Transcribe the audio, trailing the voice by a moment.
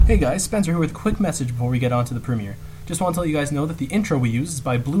Hey guys, Spencer here with a quick message before we get on to the premiere. Just want to let you guys know that the intro we use is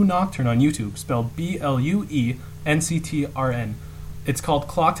by Blue Nocturne on YouTube, spelled BLUENCTRN. It's called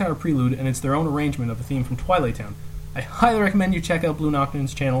Clock Tower Prelude, and it's their own arrangement of a theme from Twilight Town. I highly recommend you check out Blue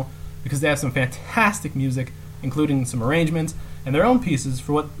Nocturne's channel, because they have some fantastic music, including some arrangements, and their own pieces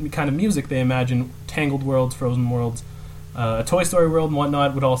for what kind of music they imagine Tangled Worlds, Frozen Worlds, a Toy Story World and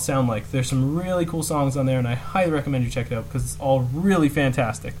whatnot would all sound like. There's some really cool songs on there, and I highly recommend you check it out, because it's all really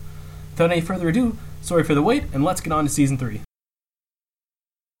fantastic. Without any further ado, sorry for the wait, and let's get on to Season 3.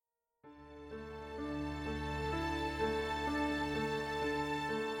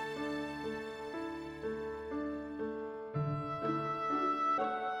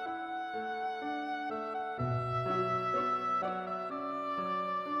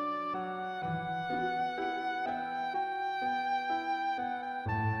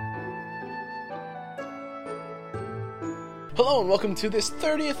 Hello and welcome to this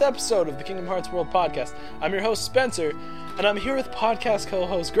 30th episode of the Kingdom Hearts World Podcast. I'm your host Spencer, and I'm here with podcast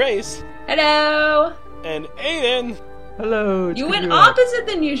co-host Grace. Hello! And Aiden. Hello. You went opposite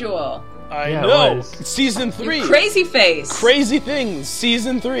than usual. I Yeah, know. it was. Season 3. You crazy face. Crazy things.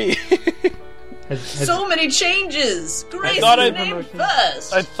 Season 3. So many changes. Grace thought is I'd- named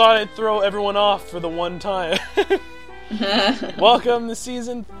first. I thought I'd throw everyone off for the one time. Welcome to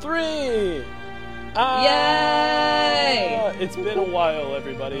Season 3. Yay! It's been a while,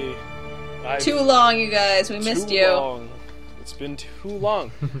 everybody. Too long, you guys. We missed Too you. long. It's been too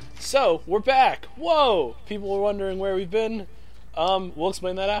long. So, we're back. Whoa! People were wondering where we've been. We'll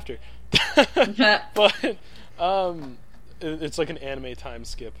explain that after. But, it's like an anime time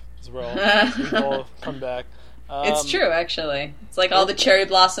skip. We've all come back. It's true, actually. It's like all the cherry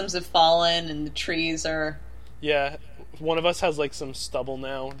blossoms have fallen and the trees are... Yeah, one of us has like some stubble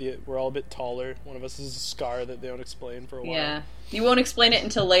now. We're all a bit taller. One of us has a scar that they don't explain for a while. Yeah. You won't explain it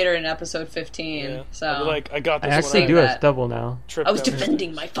until later in episode 15. Yeah. So I'll be like, I got I this actually when do that. have stubble now. tripped I was down-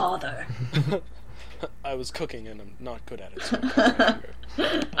 defending my father. I was cooking and I'm not good at it. So I'm cutting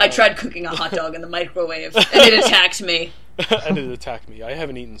it. I tried cooking a hot dog in the microwave, and it attacked me. And it attacked me. I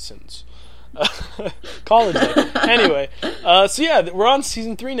haven't eaten since. College day. Anyway, so yeah, we're on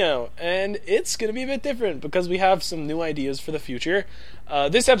Season 3 now, and it's going to be a bit different because we have some new ideas for the future.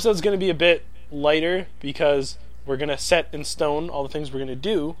 This episode's going to be a bit lighter because we're going to set in stone all the things we're going to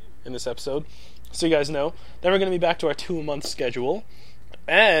do in this episode, so you guys know. Then we're going to be back to our 2-month schedule,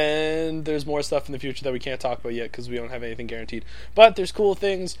 and there's more stuff in the future that we can't talk about yet because we don't have anything guaranteed. But there's cool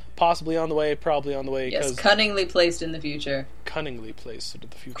things possibly on the way, probably on the way. Yes, 'cause cunningly placed in the future. cunningly placed into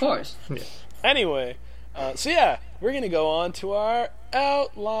the future. Of course. Yeah. Anyway, so yeah, we're going to go on to our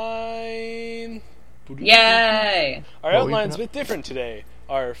outline. Yay! Our What we've outline's a been bit different today.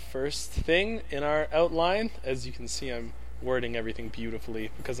 Our first thing in our outline, as you can see I'm wording everything beautifully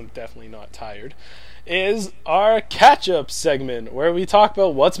because I'm definitely not tired, is our catch-up segment where we talk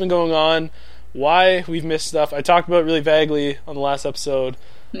about what's been going on, why we've missed stuff. I talked about it really vaguely on the last episode.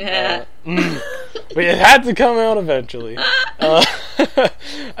 Yeah. But it had to come out eventually. I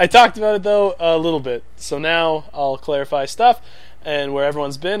talked about it though a little bit, so now I'll clarify stuff and where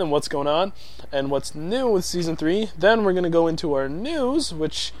everyone's been and what's going on and what's new with Season 3. Then we're going to go into our news,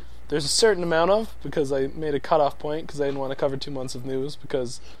 which there's a certain amount of because I made a cutoff point because I didn't want to cover 2 months of news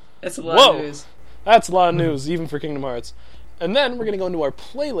because It's a lot of whoa, news. that's a lot of news even for Kingdom Hearts. And then we're going to go into our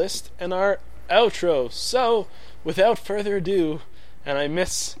playlist and our outro. So without further ado, and I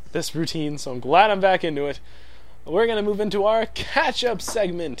miss this routine, so I'm glad I'm back into it. We're gonna move into our catch-up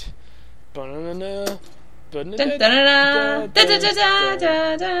segment. Ba-na-na-na, Dun, dun, dun, dun, dun, dun, dun,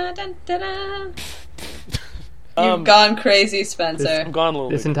 dun, dun, dun, dun. You've gone crazy, Spencer. I'm gone a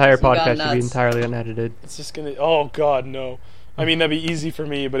little This bit. entire You've gone podcast should be nuts. entirely unedited. It's just gonna. Oh God, no. I mean, that'd be easy for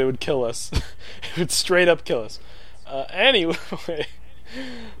me, but it would kill us. It would straight up kill us. Anyway,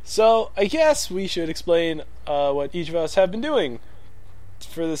 so I guess we should explain what each of us have been doing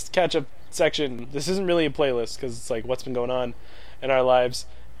for this catch-up section. This isn't really a playlist because it's like what's been going on in our lives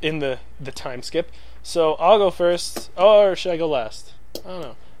in the time skip. So I'll go first, or should I go last? I don't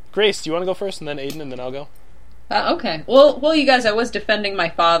know. Grace, do you want to go first, and then Aiden, and then I'll go? Okay. Well, you guys, I was defending my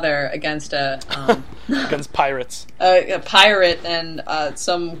father against Against pirates. a pirate and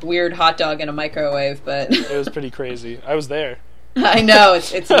some weird hot dog in a microwave, but It was pretty crazy. I was there. I know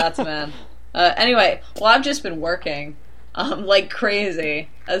it's nuts, man. Anyway, well, I've just been working, like crazy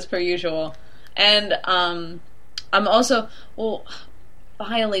as per usual, and I'm also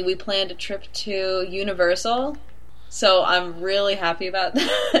finally we planned a trip to Universal. So I'm really happy about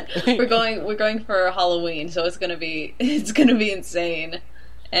that. We're going for Halloween, so it's gonna be insane.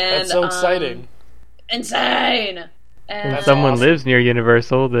 And That's so exciting. insane. And That's Someone awesome. lives near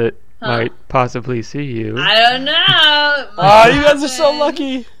Universal that might possibly see you. I don't know. Oh, you guys are so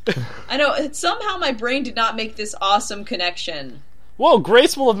lucky. I know. Somehow my brain did not make this awesome connection. Whoa,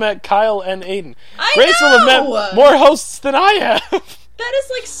 Grace will have met Kyle and Aiden. I Grace will have know! met more hosts than I have. That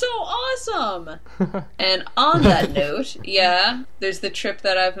is like so awesome. And on that note, yeah, there's the trip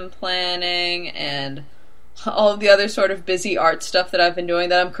that I've been planning and all of the other sort of busy art stuff that I've been doing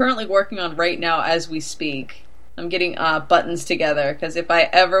that I'm currently working on right now as we speak. I'm getting buttons together because if I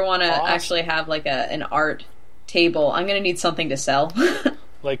ever want to Awesome. actually have like an art table, I'm going to need something to sell.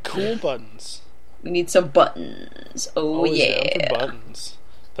 Like cool buttons. We need some buttons. Oh, Always down yeah. for buttons.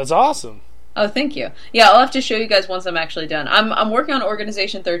 That's awesome. Oh, thank you. Yeah, I'll have to show you guys once I'm actually done. I'm working on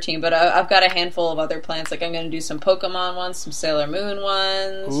Organization 13, but I've got a handful of other plans. Like I'm going to do some Pokemon ones, some Sailor Moon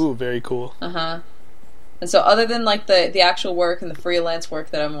ones. Ooh, very cool. Uh-huh. And so other than like the actual work and the freelance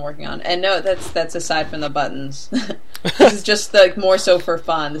work that I'm working on, and no, that's aside from the buttons. This is just like more so for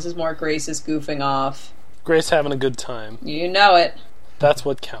fun. This is more Grace's goofing off. Grace having a good time. You know it. That's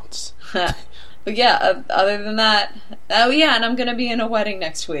what counts. But yeah, other than that, oh yeah, and I'm going to be in a wedding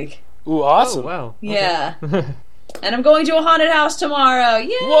next week. Ooh, awesome. Oh, wow. Yeah. And I'm going to a haunted house tomorrow.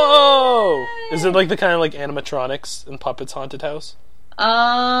 Yay! Whoa! Is it like the kind of like animatronics and puppets haunted house?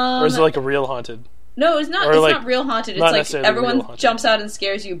 Or is it like a real haunted? No, it's not. Or, It's like, not real haunted. It's not like necessarily real everyone haunted. jumps out and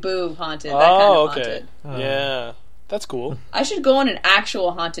scares you. Boo, haunted. That Oh, kind of okay. haunted. Yeah. That's cool. I should go on an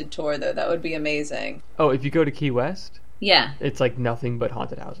actual haunted tour though. That would be amazing. Oh, if you go to Key West, Yeah. it's like nothing but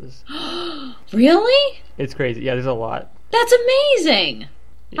haunted houses. Really? It's crazy. Yeah, there's a lot. That's amazing.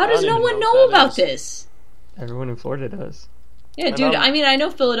 How I does don't no even one know know what that about is. this? Everyone in Florida does. Yeah, dude. know. I mean, I know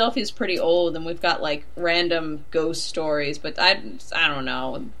Philadelphia's pretty old, and we've got like random ghost stories, but I don't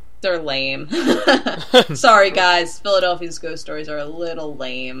know. They're lame. Sorry, guys. Philadelphia's ghost stories are a little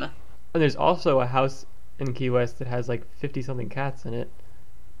lame. And there's also a house in Key West that has like 50-something cats in it.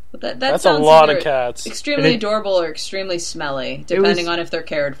 But that That's a sounds lot either of cats. extremely And it- adorable or extremely smelly, depending on if they're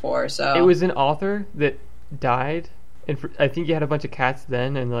cared for. So It was an author that died, and I think he had a bunch of cats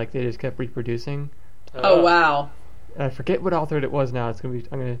then, and like they just kept reproducing. Oh wow. I forget what author it was now. It's gonna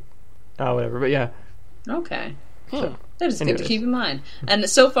be whatever. But yeah, Okay. Hmm. That is good Anyways. to keep in mind. And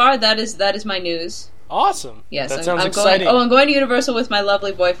so far, that is my news. Awesome. Yes, That I'm sounds going. exciting. Oh, I'm going to Universal with my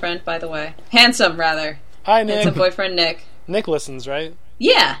lovely boyfriend. By the way, handsome rather. Hi, Nick. Handsome boyfriend Nick. Nick listens, right?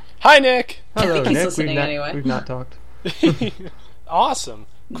 Yeah. Hi, Nick. hello think he's Nick. listening anyway. We've not talked. Awesome.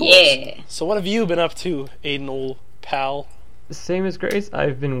 Cool. Yeah. So what have you been up to, Aiden, old pal? Same as Grace.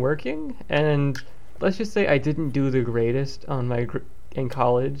 I've been working, and let's just say I didn't do the greatest on in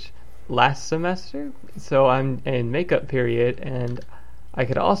college last semester. So I'm in makeup period, and I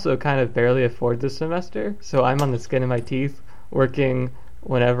could also kind of barely afford this semester. So I'm on the skin of my teeth, working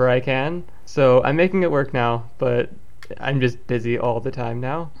whenever I can. So I'm making it work now, but I'm just busy all the time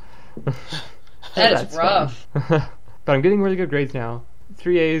now. That is That's rough. fun. But I'm getting really good grades now.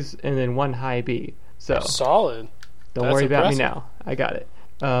 3 A's and then 1 high B. So Solid. don't That's worry about me impressive. now. I got it.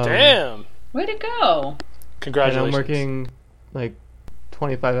 Damn. Way to go. And Congratulations. I'm working like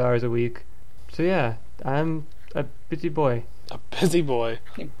 25 hours a week. So yeah, I'm a busy boy. A busy boy.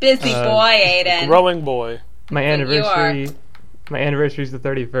 You're busy boy, Aiden. Growing boy. My you anniversary is the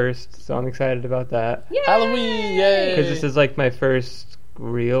 31st, so I'm excited about that. Yay! Halloween, yay! Because this is like my first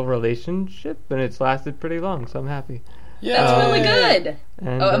real relationship, and it's lasted pretty long, so I'm happy. Yeah. That's really good.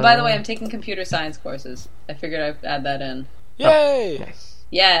 And, Oh, and by the way, I'm taking computer science courses. I figured I'd add that in. Yay! Nice.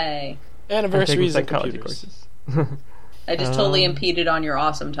 Yay. I'm taking Anniversaries and psychology computers. courses. I just totally Um, impeded on your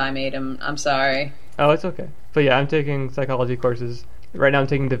awesome time, Aiden. I'm sorry. Oh, it's okay. But yeah, I'm taking psychology courses. Right now I'm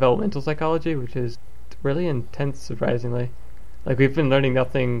taking developmental psychology, which is really intense, surprisingly. Like, we've been learning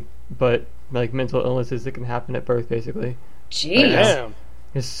nothing but, like, mental illnesses that can happen at birth, basically. Jeez. Damn.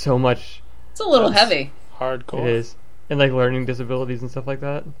 There's so much It's a little That's- heavy. Hardcore. it is. And, like, learning disabilities and stuff like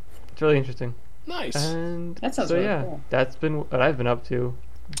that. It's really interesting. Nice. And That sounds so, really yeah, cool. that's been what I've been up to.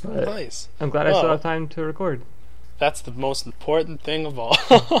 But Nice. I'm glad I still Well. have time to record. That's the most important thing of all.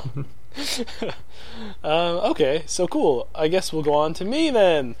 Okay, so cool. I guess we'll go on to me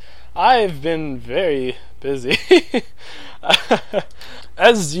then. I've been very busy.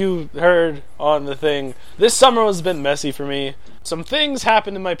 As you heard on the thing, this summer has been messy for me. Some things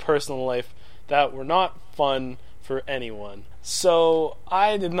happened in my personal life that were not fun for anyone. So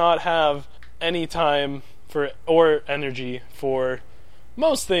I did not have any time for or energy for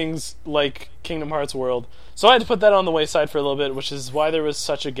most things like Kingdom Hearts World. So I had to put that on the wayside for a little bit, which is why there was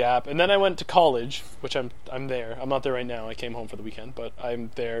such a gap. And then I went to college, which I'm there. I'm not there right now. I came home for the weekend, but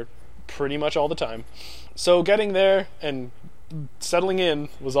I'm there pretty much all the time. So getting there and settling in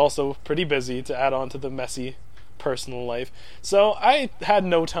was also pretty busy to add on to the messy personal life. So I had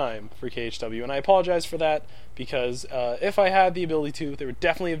no time for KHW, and I apologize for that, because if I had the ability to, there would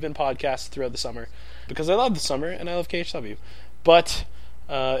definitely have been podcasts throughout the summer, because I love the summer and I love KHW. But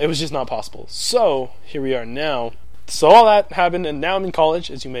it was just not possible. So here we are now. So all that happened, and now I'm in college,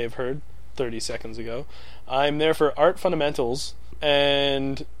 as you may have heard 30 seconds ago. I'm there for art fundamentals,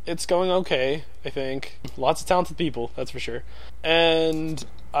 and it's going okay, I think. Lots of talented people, that's for sure. And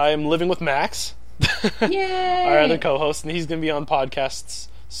I'm living with Max, Yay! our other co-host, and he's going to be on podcasts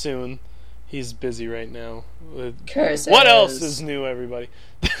soon. He's busy right now. Curses. What else is new, everybody?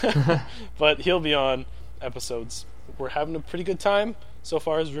 But he'll be on episodes. We're having a pretty good time so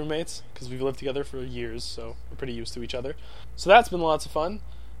far as roommates, because we've lived together for years, so we're pretty used to each other. So that's been lots of fun.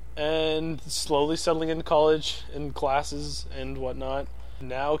 And slowly settling into college and classes and whatnot.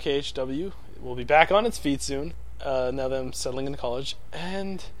 Now KHW will be back on its feet soon, now that I'm settling into college.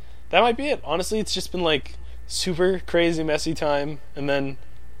 And that might be it. Honestly, it's just been like super crazy messy time, and then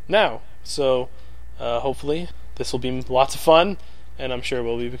now. So hopefully this will be lots of fun, and I'm sure it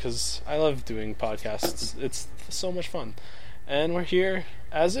will be, because I love doing podcasts. It's so much fun. And we're here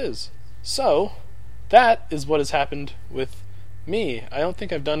as is. So that is what has happened with me. I don't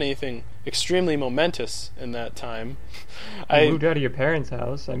think I've done anything extremely momentous in that time. You moved out of your parents'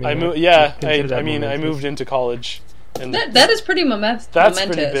 house. I mean, I moved into college, and That is pretty momentous. That's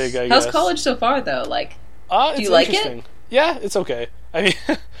pretty big, I How's guess. college so far, though? Like, it's do you like interesting. it? Yeah, it's okay. I mean,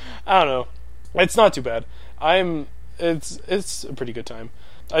 I don't know. It's not too bad. It's a pretty good time.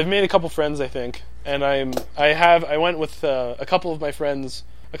 I've made a couple friends, I think, and I went with a couple of my friends.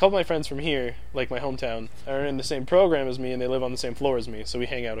 A couple of my friends from here, like my hometown, are in the same program as me, and they live on the same floor as me, so we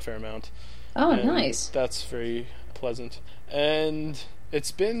hang out a fair amount. oh, And nice. That's very pleasant. And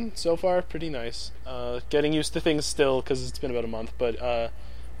it's been, so far, pretty nice. Getting used to things still, because it's been about a month, but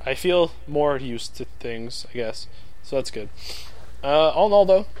I feel more used to things, I guess. So that's good. All in all,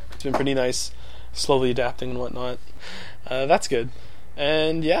 though, it's been pretty nice. Slowly adapting and whatnot. That's good.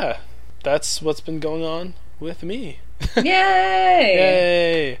 And yeah, that's what's been going on with me. Yay!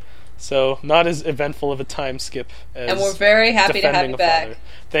 Yay! So, not as eventful of a time skip as And we're very happy to have defending you a back. father.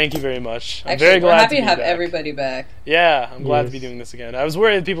 Thank you very much. I'm Actually, very glad we're happy to to be have back. everybody back. Yeah, I'm glad to Yes. be doing this again. I was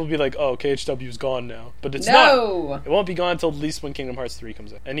worried people would be like, "Oh, KHW's gone now," but it's No! not. It won't be gone until at least when Kingdom Hearts 3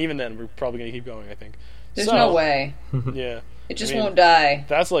 comes out, and even then, we're probably going to keep going. I think. There's So, no way. Yeah, It just I mean, won't die.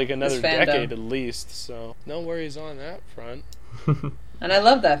 that's like another fandom. decade at least. So no worries on that front. And I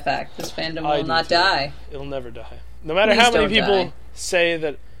love that fact. This fandom I will do not too. die. It'll never die. No matter Please how many don't people die. say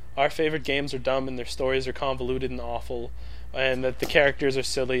that our favorite games are dumb and their stories are convoluted and awful, and that the characters are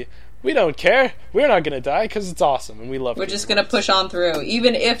silly, we don't care. We're not going to die because it's awesome and we love it. We're just gonna push on through.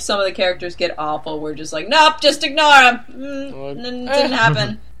 Even if some of the characters get awful, we're just like, nope, just ignore them. Didn't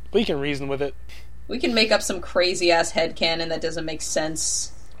happen. We can reason with it. We can make up some crazy ass headcanon that doesn't make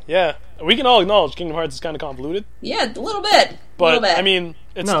sense. Yeah, we can all acknowledge Kingdom Hearts is kind of convoluted, Yeah, a little bit. but little bit. I mean,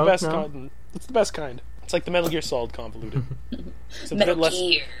 it's No, the best no. kind. It's the best kind. It's like the Metal Gear Solid convoluted. It's a Metal bit less,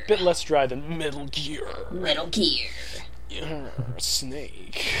 Gear. bit less dry than Metal Gear. Metal Gear.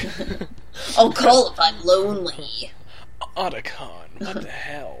 Snake. I'll call if I'm lonely. Otacon, what the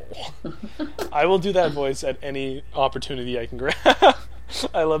hell? I will do that voice at any opportunity I can grab.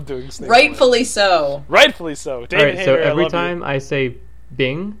 I love doing Snake. Rightfully so. Rightfully so. David Alright, so Hayter, I every love time I say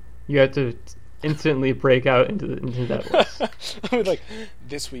Bing, you have to instantly break out into that voice. you. I'm like,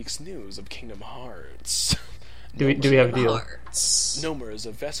 this week's news of Kingdom Hearts. Do we have a deal? Hearts. Nomer is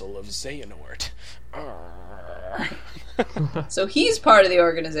a vessel of Xehanort. Arrgh. So he's part of the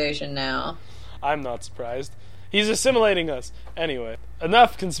organization now. I'm not surprised. He's assimilating us. Anyway,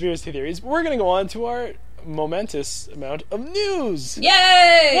 enough conspiracy theories. We're going to go on to our momentous amount of news.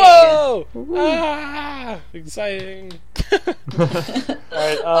 Yay! Whoa! Ah, exciting.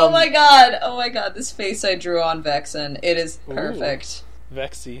 Alright, Oh my god, this face I drew on Vexen, it is perfect.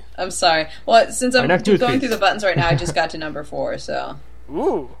 Vexy. I'm sorry. Well, since I'm Our next news going piece. through the buttons right now, I just got to number 4, so.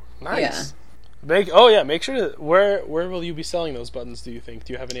 Ooh, nice. Yeah. Make sure to where will you be selling those buttons, do you think?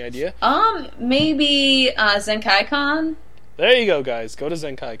 Do you have any idea? Maybe Zenkai-Con? There you go, guys. Go to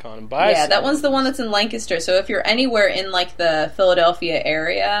ZenkaiCon and buy Yeah, some. that one's the one that's in Lancaster, so if you're anywhere in, like, the Philadelphia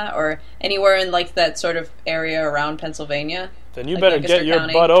area, or anywhere in, like, that sort of area around Pennsylvania, Then you like better Lancaster get your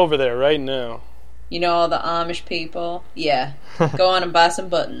County. butt over there right now. you know, all the Amish people, yeah, go on and buy some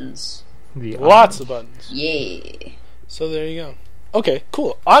buttons. Lots of buttons. Yeah. So there you go. Okay,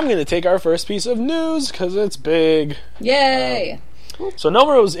 cool. I'm going to take our first piece of news because it's big. Yay! So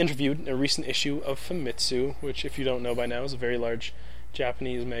Nomura was interviewed in a recent issue of Famitsu, which, if you don't know by now, is a very large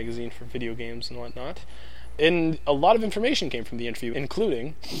Japanese magazine for video games and whatnot. And a lot of information came from the interview,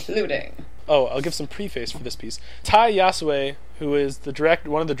 including I'll give some preface for this piece. Tai Yasue, who is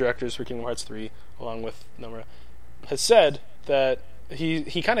one of the directors for Kingdom Hearts 3, along with Nomura, has said that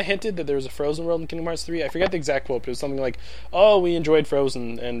he kind of hinted that there was a Frozen world in Kingdom Hearts 3. I forget the exact quote, but it was something like, "Oh, we enjoyed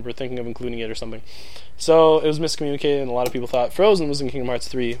Frozen and we're thinking of including it," or something. So it was miscommunicated, and a lot of people thought Frozen was in Kingdom Hearts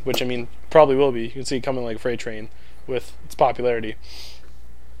 3, which, I mean, probably will be. You can see it coming like a freight train with its popularity.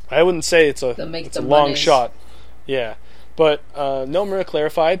 I wouldn't say it's a long shot. Yeah. But Nomura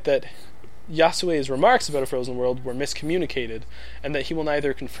clarified that Yasue's remarks about a Frozen world were miscommunicated, and that he will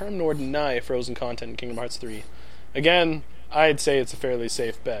neither confirm nor deny Frozen content in Kingdom Hearts 3. Again, I'd say it's a fairly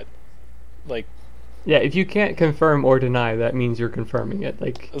safe bet. Like, yeah, if you can't confirm or deny, that means you're confirming it.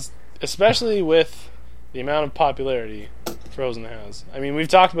 Like, especially with the amount of popularity Frozen has. I mean, we've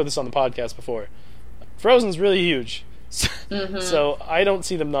talked about this on the podcast before. Frozen's really huge, so I don't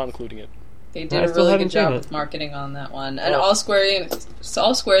see them not including it. They did a really good job with marketing on that one. And All Square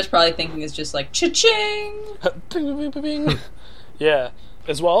is probably thinking is just like, cha-ching! Yeah.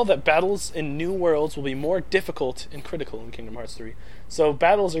 As well, that battles in new worlds will be more difficult and critical in Kingdom Hearts 3. So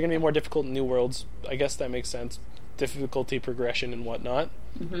battles are going to be more difficult in new worlds. I guess that makes sense. Difficulty progression and whatnot.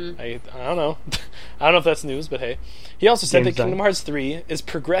 I don't know. I don't know if that's news, but hey. He also said that Kingdom Hearts 3 is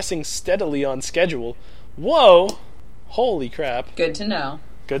progressing steadily on schedule. Whoa! Holy crap. Good to know.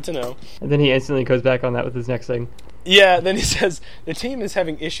 Good to know. And then he instantly goes back on that with his next thing. Yeah, then he says, the team is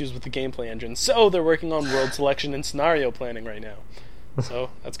having issues with the gameplay engine, so they're working on world selection and scenario planning right now. So,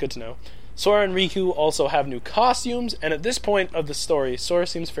 that's good to know. Sora and Riku also have new costumes, and at this point of the story, Sora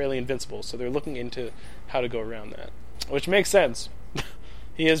seems fairly invincible, so they're looking into how to go around that. Which makes sense.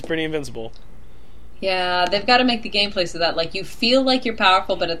 He is pretty invincible. Yeah, they've got to make the gameplay so that, like, you feel like you're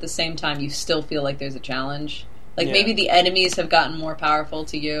powerful, but at the same time, you still feel like there's a challenge. Like, maybe the enemies have gotten more powerful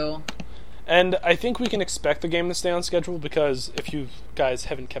to you. And I think we can expect the game to stay on schedule, because if you guys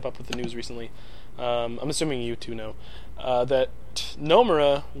haven't kept up with the news recently, I'm assuming you two know, that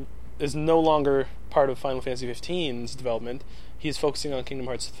Nomura is no longer part of Final Fantasy XV's development. He's focusing on Kingdom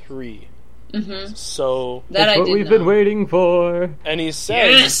Hearts 3. So that's what we've been waiting for. And he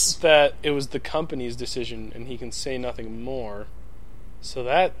says that it was the company's decision, and he can say nothing more. So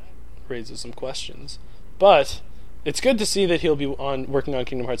that raises some questions. But it's good to see that he'll be working on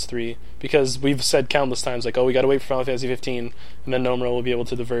Kingdom Hearts 3, because we've said countless times, like, oh, we gotta wait for Final Fantasy 15, and then Nomura will be able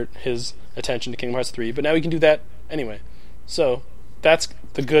to divert his attention to Kingdom Hearts 3. But now we can do that anyway. So that's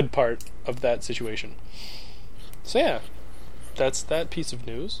the good part of that situation. So yeah, that's that piece of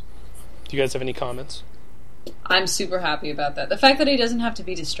news. Do you guys have any comments? I'm super happy about that. The fact that he doesn't have to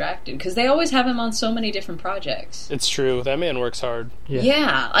be distracted, because they always have him on so many different projects. It's true. That man works hard.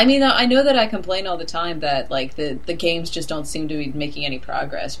 Yeah. I mean, I know that I complain all the time that, like, the games just don't seem to be making any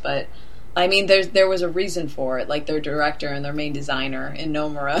progress, but I mean, there was a reason for it. Like, their director and their main designer in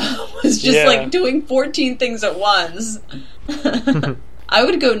Nomura was just, like, doing 14 things at once. I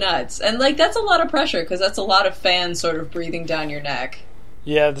would go nuts. And, like, that's a lot of pressure, because that's a lot of fans sort of breathing down your neck.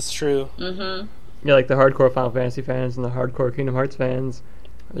 Yeah, that's true. Yeah, like the hardcore Final Fantasy fans and the hardcore Kingdom Hearts fans.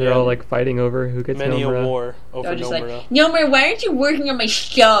 They're all, like, fighting over who gets many Nomura. a war over Nomura. Like, Nomura, why aren't you working on my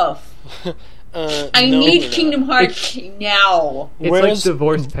stuff? I need Kingdom Hearts now. It's like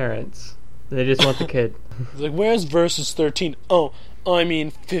divorced parents. They just want the kid. It's like, where's Versus 13? Oh, I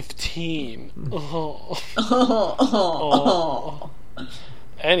mean 15.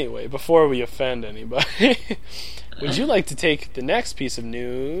 Anyway, before we offend anybody, would you like to take the next piece of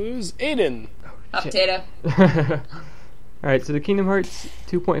news? Aiden. Hot potato. Alright, so the Kingdom Hearts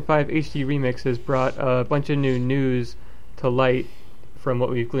 2.5 HD remix has brought a bunch of new news to light from what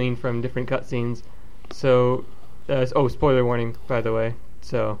we've gleaned from different cutscenes. So, spoiler warning, by the way.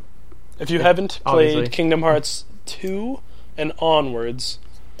 So, if you haven't played Kingdom Hearts 2 and onwards,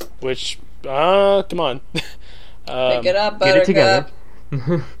 which, come on. Pick it up, Buttercup. Get it together.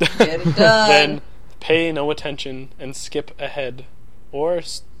 Get it done. Then pay no attention and skip ahead. Or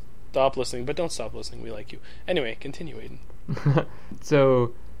stop listening, but don't stop listening. We like you. Anyway, continue, Aiden.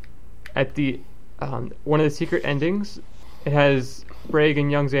 So, at the one of the secret endings, it has Braig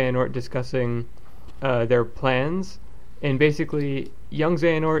and young Xehanort discussing their plans. And basically, young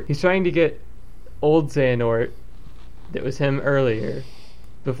Xehanort, he's trying to get old Xehanort, that was him earlier,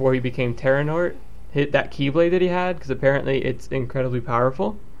 before he became Terranort, hit that Keyblade that he had, because apparently it's incredibly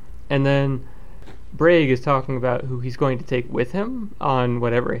powerful. And then Braig is talking about who he's going to take with him on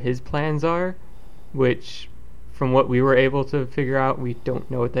whatever his plans are, which, from what we were able to figure out, we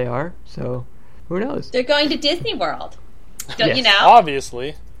don't know what they are, so who knows? They're going to Disney World. Don't you know?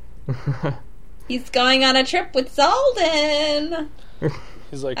 Obviously. He's going on a trip with Zaldin.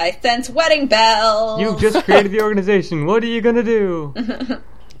 He's like, I sense wedding bells. You just created the organization. What are you going to do?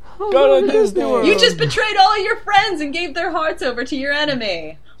 Go to Disney World. You just betrayed all your friends and gave their hearts over to your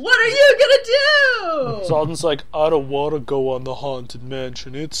enemy. What are you gonna do? Zaldan's like, I don't want to go on the Haunted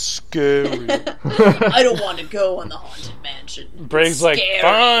Mansion. It's scary. I don't want to go on the Haunted Mansion. Brave's It's like, scary.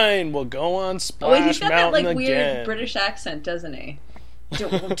 fine, we'll go on Splash Oh wait, he's got that Mountain like weird again. British accent, doesn't he? I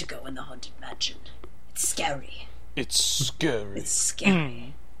don't want to go in the Haunted Mansion. It's scary. It's scary. It's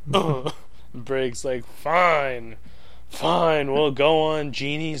scary. Brave's like, fine, we'll go on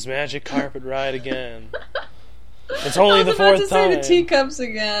Genie's Magic Carpet Ride again. It's only I was the about fourth to time. say the teacups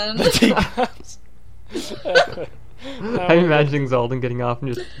again. Teacups. I'm imagining Zaldan getting off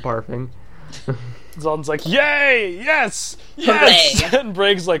and just barfing. Zaldan's like, yay, yes, yes! Hooray. And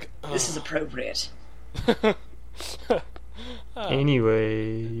Brave's like, This is appropriate.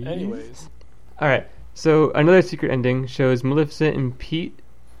 anyways. Alright, so another secret ending shows Maleficent and Pete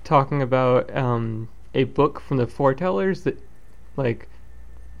talking about a book from the foretellers that, like,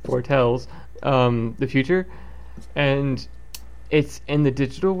 foretells the future. And it's in the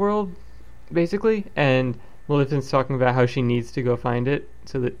digital world, basically. And Maleficent's talking about how she needs to go find it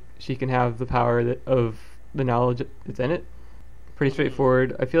so that she can have the power of the knowledge that's in it. Pretty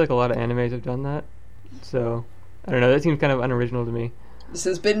straightforward. I feel like a lot of animes have done that. So, I don't know, that seems kind of unoriginal to me. This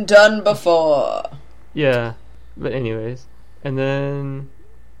has been done before. Yeah, but anyways. And then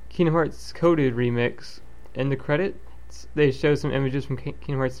Kingdom Hearts Coded Remix. In the credits, they show some images from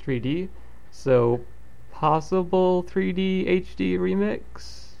Kingdom Hearts 3D. So, possible 3D HD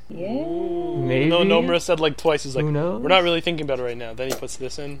remix? Yeah. Maybe? No, Nomura said like twice. He's like, Who knows? we're not really thinking about it right now. Then he puts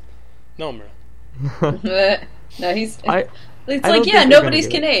this in. Nomura. No, he's... I It's don't like, think yeah, they're nobody's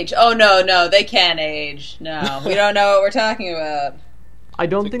gonna can do it. age. Oh, no, they can't age. No, we don't know what we're talking about. I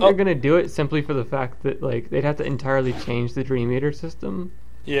don't like, think oh. they're gonna do it simply for the fact that, like, they'd have to entirely change the Dream Eater system.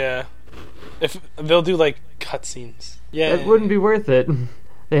 Yeah. If they'll do like cutscenes. Yeah. That wouldn't be worth it.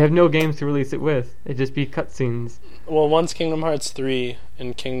 They have no games to release it with. It'd just be cutscenes. Well, once Kingdom Hearts 3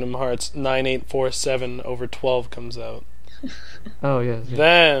 and Kingdom Hearts 9847 over 12 comes out, Oh, yes. Yeah.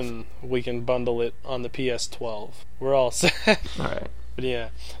 then we can bundle it on the PS12. We're all set. Alright. But yeah,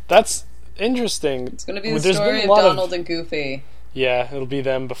 that's interesting. It's going to be the There's story been of a lot Donald and Goofy. Yeah, it'll be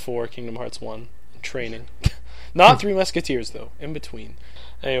them before Kingdom Hearts 1. Training. Not Three Musketeers, though. In between.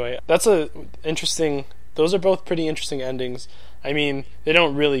 Anyway, that's a interesting... Those are both pretty interesting endings. I mean, they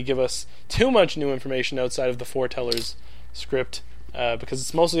don't really give us too much new information outside of the Foretellers script, because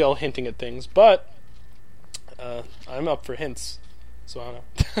it's mostly all hinting at things, but I'm up for hints, so I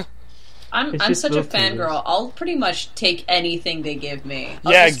don't know. I'm just such a those two fangirl. words. I'll pretty much take anything they give me.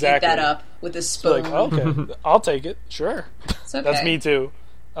 I'll Yeah, just exactly. Eat that up with a So spoon. like, okay, I'll take it, sure. It's okay. That's me too,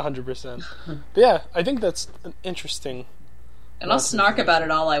 100%. But yeah, I think that's an interesting... And I'll snark about it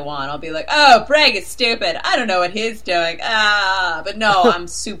all I want. I'll be like, oh, Bragg is stupid. I don't know what he's doing. But no, I'm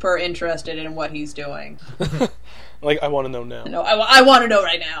super interested in what he's doing. Like, I want to know now. No, I want to know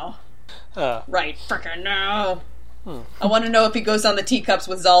right now. Ah. Right frickin' now. I want to know if he goes on the teacups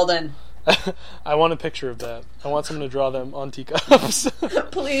with Zaldan. I want a picture of that. I want someone to draw them on teacups.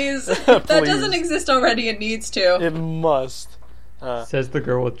 Please. That doesn't exist already. It needs to. It must. Says the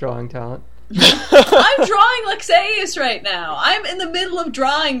girl with drawing talent. I'm drawing Lexaeus right now. I'm in the middle of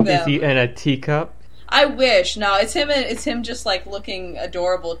drawing Is them. he in a teacup? I wish. No, it's him. It's him, just like looking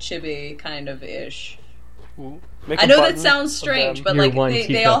adorable, chibi kind of ish. Ooh. Make I a know that button sounds of strange, them. but You're like one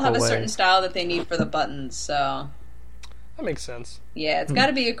they all teacup have a away. certain style that they need for the buttons. So That makes sense. yeah, it's got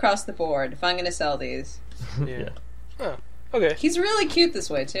to be across the board if I'm going to sell these. Yeah. Huh. Okay. He's really cute this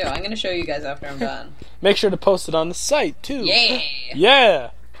way too. I'm going to show you guys after I'm done. Make sure to post it on the site too. Yeah. Yeah.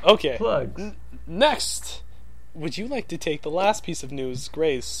 Okay. Plugs. Next, would you like to take the last piece of news,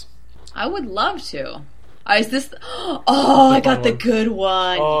 Grace? I would love to. Is this? Oh, I got the one. good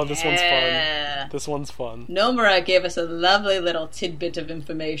one. Oh, this one's Yeah. fun. This one's fun. Nomura gave us a lovely little tidbit of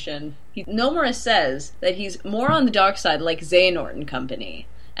information. Nomura says that he's more on the dark side, like Xehanort and company,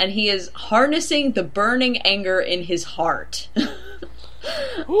 and he is harnessing the burning anger in his heart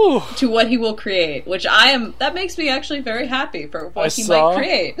Ooh. to what he will create. Which that makes me actually very happy for what I he saw might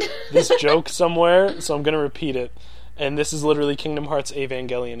create. This joke somewhere, so I'm gonna repeat it. And this is literally Kingdom Hearts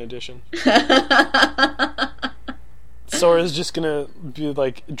Evangelion edition. Sora's just gonna be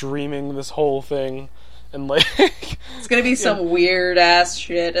like dreaming this whole thing, and like It's gonna be some weird ass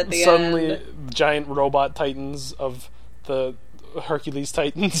shit at the suddenly end. giant robot titans of the Hercules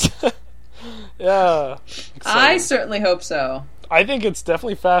Titans. Yeah, I exciting. certainly hope so. I think it's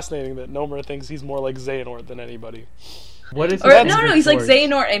definitely fascinating that Nomura thinks he's more like Xehanort than anybody. What is Or his no, favorite he's like force?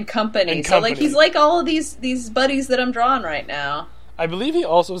 Xehanort and company. And So like company. he's like all of these buddies that I'm drawing right now. I believe he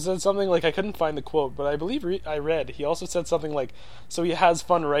also said something like, I couldn't find the quote, but I believe I read, he also said something like, so he has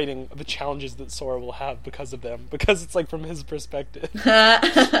fun writing the challenges that Sora will have because of them, because it's like from his perspective.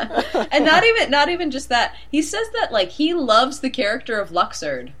 And not even just that. He says that like he loves the character of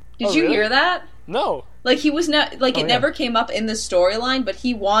Luxord. Did you really? hear that? No. Like he was not like it yeah. never came up in the storyline, but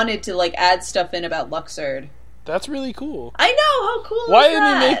he wanted to like add stuff in about Luxord. That's really cool. I know, how cool Why is didn't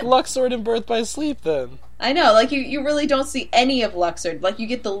that? he make Luxord in Birth by Sleep then? I know, like you really don't see any of Luxord. Like you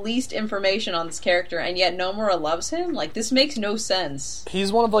get the least information on this character, and yet Nomura loves him. Like this makes no sense.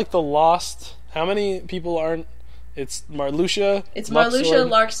 He's one of like the lost. How many people aren't? It's Marluxia. It's Luxord, Marluxia,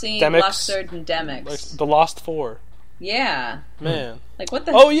 Larxene, Demyx, Luxord, and Demyx. like, the Lost Four. Yeah. Man. Like what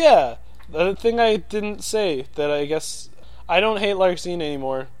the? Oh yeah, the thing I didn't say that I guess I don't hate Larxene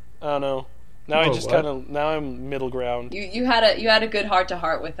anymore. I don't know. Now I Oh, just what? kind of now I'm middle ground. You had a good heart to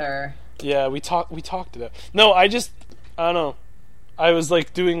heart with her. Yeah, we talked it out. No, I don't know. I was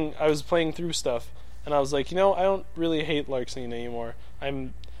playing through stuff and I was like, I don't really hate Larxene anymore. I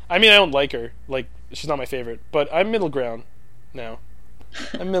don't like her. Like she's not my favorite, but I'm middle ground now.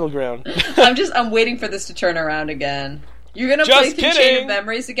 I'm middle ground. I'm waiting for this to turn around again. You're gonna Just play through Chain kidding. of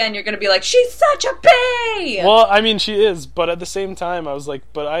Memories again. You're gonna be like, she's such a bae. Well, I mean, she is, but at the same time, I was like,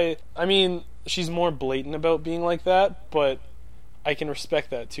 but I mean, she's more blatant about being like that, but I can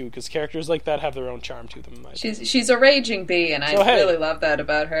respect that too, because characters like that have their own charm to them. She's a raging bee, and So, I hey. really love that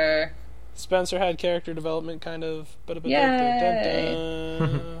about her. Spencer had character development, kind of. Yay.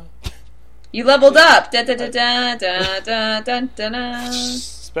 You leveled up. Da da da da da da da da da.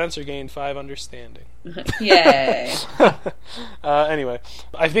 Spencer gained 5 understanding. Yay. Anyway,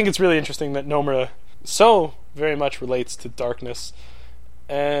 I think it's really interesting that Nomura so very much relates to darkness,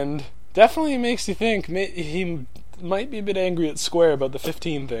 and definitely makes you think he might be a bit angry at Square about the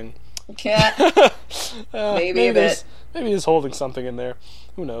 15 thing. Cat. Maybe a bit. Maybe he's holding something in there.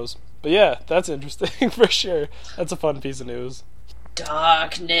 Who knows? But yeah, that's interesting for sure. That's a fun piece of news.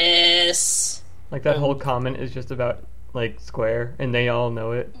 Darkness. Like that whole comment is just about like Square, and they all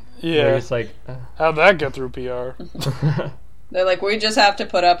know it. Yeah. They're just like, How'd that get through PR? They're like, we just have to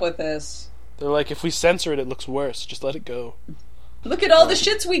put up with this. They're like, if we censor it, it looks worse. Just let it go. Look at all the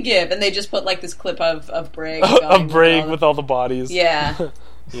shits we give, and they just put like this clip of Brig. A break all with all the bodies. Yeah.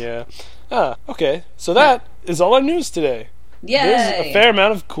 Yeah. Okay. So that is all our news today. Yay. There's a fair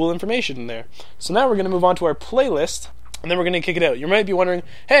amount of cool information in there. So now we're going to move on to our playlist, and then we're going to kick it out. You might be wondering,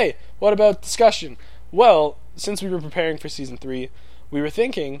 hey, what about discussion? Well, since we were preparing for Season 3, we were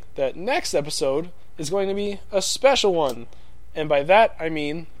thinking that next episode is going to be a special one. And by that, I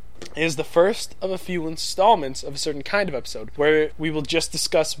mean it is the first of a few installments of a certain kind of episode, where we will just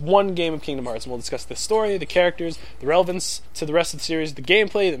discuss one game of Kingdom Hearts, and we'll discuss the story, the characters, the relevance to the rest of the series, the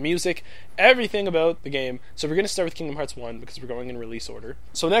gameplay, the music, everything about the game. So we're going to start with Kingdom Hearts 1, because we're going in release order.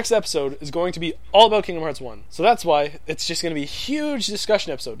 So next episode is going to be all about Kingdom Hearts 1. So that's why it's just going to be a huge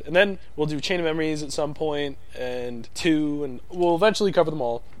discussion episode. And then we'll do Chain of Memories at some point, and 2, and we'll eventually cover them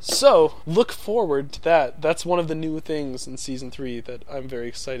all. So look forward to that. That's one of the new things in Season 3 that I'm very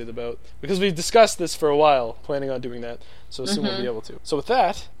excited about, because we've discussed this for a while, planning on doing that, so soon we'll be able to. So with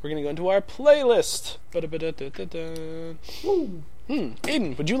that, we're going to go into our playlist.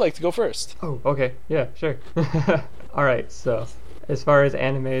 Aiden, would you like to go first? oh, okay, yeah, sure. Alright, so, as far as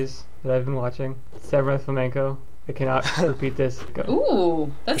animes that I've been watching, Samurai Flamenco, I cannot repeat this. Go.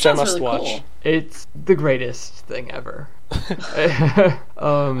 Ooh, that Which I sounds must really watch. cool. It's the greatest thing ever.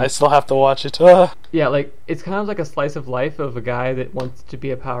 I still have to watch it. Yeah, like, it's kind of like a slice of life of a guy that wants to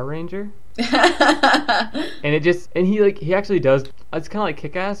be a Power Ranger. And he actually does, it's kind of like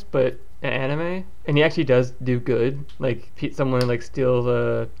Kick-Ass, but an anime, and he actually does do good. Like, someone like steals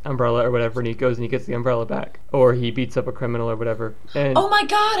a umbrella or whatever, and he goes and he gets the umbrella back, or he beats up a criminal or whatever. And Oh my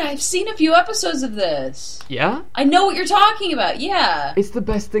god, I've seen a few episodes of this. yeah, I know what you're talking about, yeah. it's the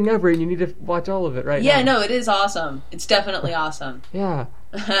best thing ever, and you need to watch all of it right Yeah, now. no, it is awesome. It's definitely awesome. Yeah,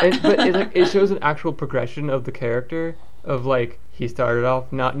 but it shows an actual progression of the character. Of like, he started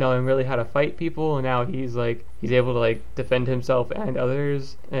off not knowing really how to fight people, and now he's able to like defend himself and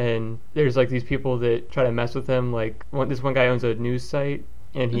others. And there's like these people that try to mess with him. Like this one guy owns a news site,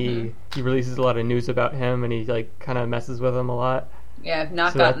 and he releases a lot of news about him, and he like kind of messes with him a lot. Yeah, I've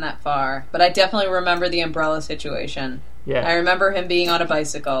not So gotten that far. But I definitely remember the umbrella situation. Yeah, I remember him being on a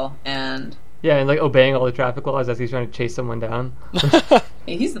bicycle, and yeah, and like obeying all the traffic laws as he's trying to chase someone down.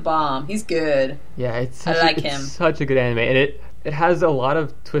 hey, he's the bomb. He's good. Yeah, it's I such like it's him. such a good anime, and it has a lot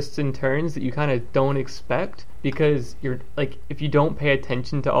of twists and turns that you kind of don't expect, because you're like, if you don't pay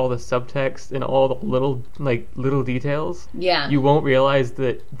attention to all the subtext and all the little details, Yeah. you won't realize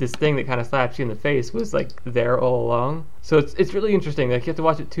that this thing that kind of slaps you in the face was like there all along. So it's really interesting. Like, you have to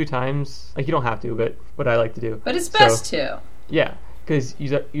watch it 2 times. Like, you don't have to, but what I like to do. But it's best to. Yeah, because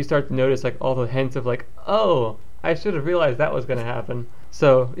you start to notice like all the hints of like, oh, I should have realized that was going to happen.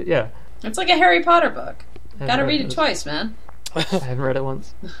 So yeah, It's like a Harry Potter book. I Gotta haven't read read it it. twice, man. I haven't read it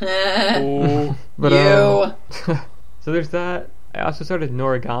once. Ooh. But, You. So there's that. I also started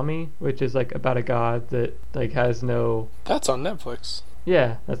Noragami, which is like about a god that like has no. That's on Netflix.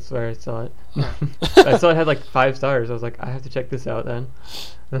 Yeah, that's where I saw it. I saw it had like 5 stars. I was like, I have to check this out then.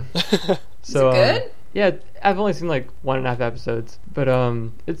 So, Is it good? Yeah, I've only seen like 1.5 episodes, but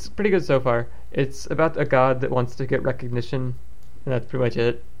it's pretty good so far. It's about a god that wants to get recognition, and that's pretty much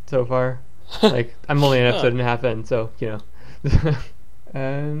it so far. Like, I'm only an episode and a half in, so you know.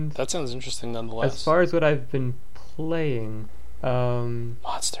 And That sounds interesting nonetheless. as far as what I've been playing,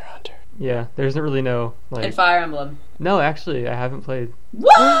 Monster Hunter. yeah, there isn't really no And like. Fire Emblem. No, actually, I haven't played.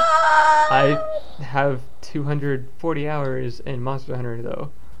 What? I have 240 hours in Monster Hunter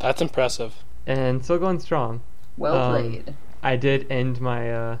though, That's impressive. and still going strong. Well played. I did end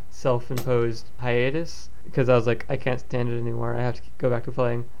my self-imposed hiatus because I was like, I can't stand it anymore. I have to go back to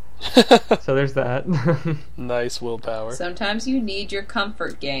playing. So there's that. Nice willpower. Sometimes you need your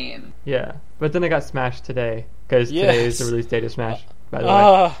comfort game. Yeah, but then I got Smash today because today is the Yes. release date of Smash. By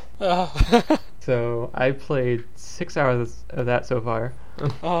the way, so I played 6 hours of that so far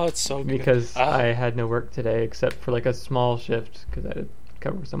Oh, it's so good. because Ah. I had no work today except for like a small shift because I had to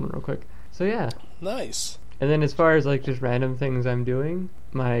cover someone real quick. So yeah. Nice. And then as far as like just random things I'm doing,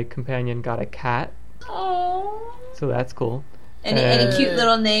 my companion got a cat, Oh. so that's cool. Any cute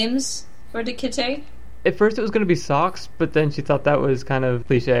little names for the kitty? At first it was going to be Socks, but then she thought that was kind of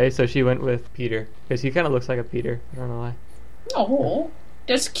cliche, so she went with Peter because he kind of looks like a Peter. I don't know why. Oh,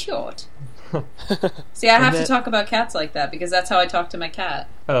 that's cute. See, I have to talk about cats like that because that's how I talk to my cat.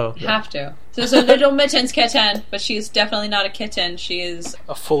 Oh, yeah. Have to. So there's a little mitten's kitten, but she's definitely not a kitten. She's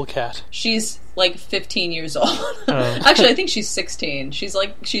A full cat. like 15 years old. Oh. Actually, I think she's 16. She's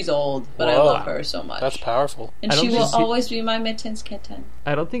old, but I Whoa. love her so much. That's powerful. And I she don't will think she- always be my mitten's kitten.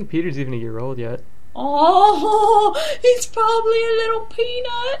 I don't think Peter's even a year old yet. Oh, he's probably a little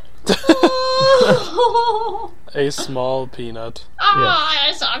peanut. Oh, A small peanut.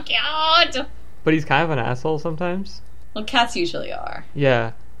 that's so cute. But he's kind of an asshole sometimes. Well, cats usually are.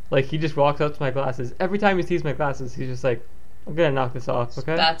 Yeah. Like, he just walks up to my glasses. Every time he sees my glasses, he's just like, I'm gonna knock this off,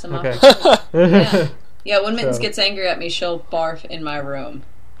 okay? Bats him okay. up. Yeah. Yeah, when Mittens So- gets angry at me, she'll barf in my room.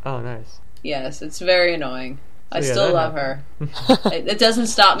 Oh, nice. Yes, it's very annoying. I So, yeah, still that love her. It doesn't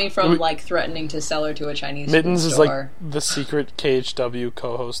stop me from like threatening to sell her to a Chinese food Mittens is store. like the secret KHW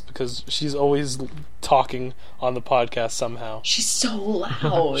co-host because she's always talking on the podcast somehow. She's so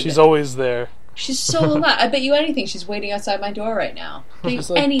loud. She's always there. She's so loud. I bet you anything. She's waiting outside my door right now. Bet you It's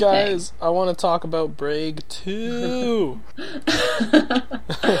like, anything. guys, I want to talk about Brague too.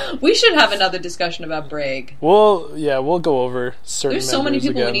 We should have another discussion about Brague. We'll go over certain There's so many members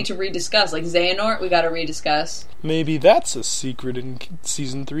people again. we need to rediscuss. Like Xehanort, we got to rediscuss. Maybe that's a secret in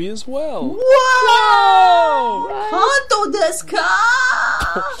season 3 as well. Whoa! Hanto desu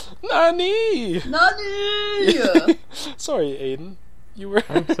ka? Nani? Nani? Sorry, Aiden. You were.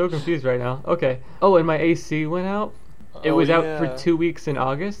 I'm so confused right now. Okay. Oh, and my AC went out. It Oh, was out yeah. for 2 weeks in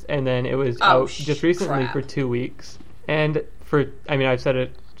August, and then it was Oh, out just recently crap. for 2 weeks. And I've said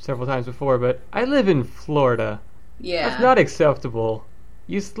it several times before, but I live in Florida. Yeah. That's not acceptable.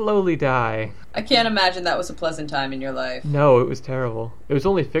 You slowly die. I can't imagine that was a pleasant time in your life. No, it was terrible. It was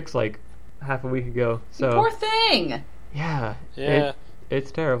only fixed like half a week ago. So Poor thing. yeah, Yeah.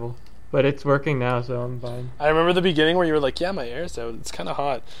 it's terrible. But it's working now, so I'm fine. I remember the beginning where you were like, yeah, my air's out. It's kind of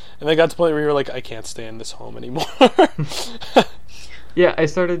hot. And then it got to the point where you were like, I can't stay in this home anymore. Yeah, I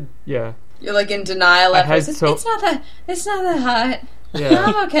started. Yeah, You're like in denial at I had first. so- It's not that hot. yeah.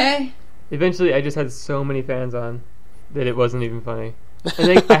 I'm okay. Eventually, I just had so many fans on that it wasn't even funny. And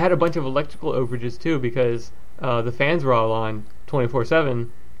then I had a bunch of electrical overages too because the fans were all on 24/7,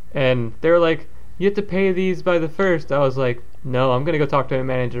 and they were like, "You have to pay these by the 1st." I was like, "No, I'm gonna go talk to my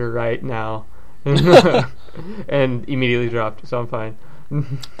manager right now," and immediately dropped. So I'm fine.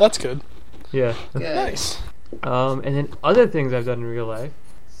 That's good. Yeah. Good. Nice. And then other things I've done in real life.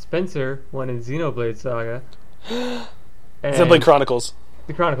 Spencer won in Xenoblade Saga. And Xenoblade Chronicles.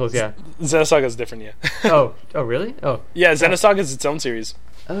 The Chronicles, yeah. Xenosaga is different, yeah. Oh, really? Oh, Yeah, Xenosaga is its own series.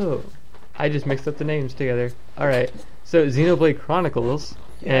 oh. I just mixed up the names together. All right. So Xenoblade Chronicles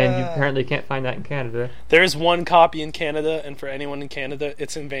and you Yeah. apparently can't find that in Canada. There is one copy in Canada, and for anyone in Canada,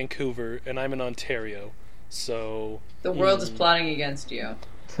 it's in Vancouver, and I'm in Ontario. So, The world is plotting against you.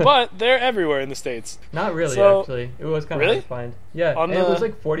 but they're everywhere in the States. Not really, So- actually. It was kind of Really? hard to find. Yeah, On and it the- was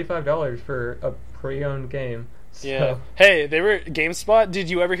like $45 for a pre-owned game. So, Yeah. Hey, they were GameSpot. Did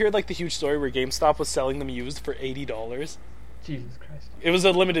you ever hear like the huge story where GameStop was selling them used for $80? Jesus Christ. It was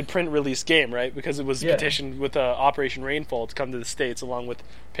a limited print release game, right? Because it was Yeah. petitioned with Operation Rainfall to come to the States, along with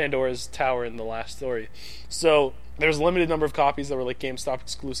Pandora's Tower in the last story. So there's a limited number of copies that were like GameStop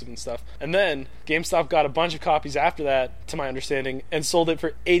exclusive and stuff. And then GameStop got a bunch of copies after that, to my understanding, and sold it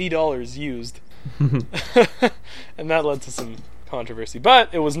for $80 used. And that led to some controversy. But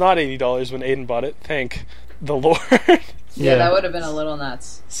it was not $80 when Aiden bought it. Thank the Lord. Yeah, that would have been a little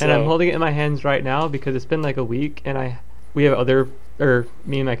nuts. So, And I'm holding it in my hands right now because it's been like a week, and me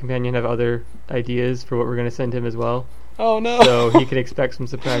and my companion have other ideas for what we're going to send him as well. oh no. So he can expect some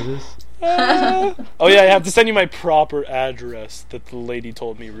surprises. Oh yeah, I have to send you my proper address that the lady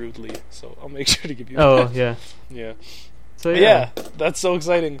told me rudely. So I'll make sure to give you Oh, that. yeah. Yeah. So But yeah, that's so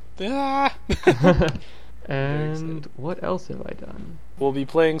exciting. Ah. And what else have I done? We'll be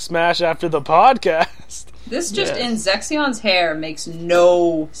playing Smash after the podcast. This just Yes. in Zexion's hair makes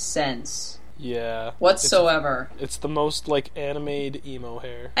no sense Yeah. whatsoever. It's the most like animated emo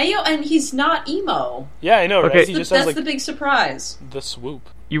hair. And he's not emo. Yeah, I know, right? Okay. He That's just has like the big surprise. the swoop.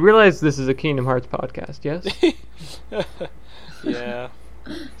 You realize this is a Kingdom Hearts podcast, yes? Yeah.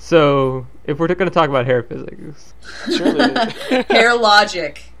 So, if we're going to talk about hair physics, Surely. Hair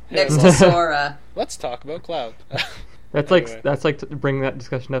logic next to Sora. Let's talk about Cloud. that's Anyway. like to bring that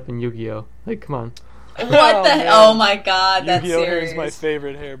discussion up in Yu-Gi-Oh! Like, come on. What Oh, the man. hell? Oh my god, that's Yu-Gi-Oh! hair is serious. my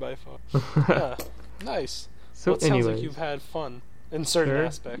favorite hair by far. Yeah. Nice. So, Well, it sounds anyways, like you've had fun in certain Sure.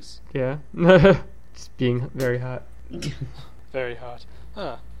 aspects. yeah, just being very hot. Very hot.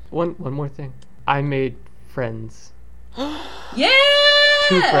 Huh. One more thing. I made friends. Yeah!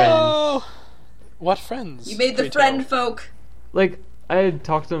 2 friends. Oh, what friends? You made the Pray friend tell. folk. Like, I had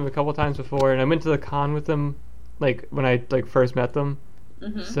talked to them a couple times before, and I went to the con with them, like when I like first met them.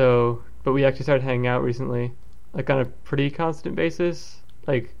 Mm-hmm. So, but we actually started hanging out recently, like on a pretty constant basis,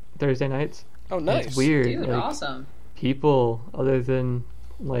 like Thursday nights. Oh, And nice. It's weird, Dude, like awesome. people other than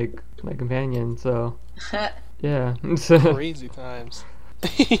like my companion. So yeah, so Crazy times.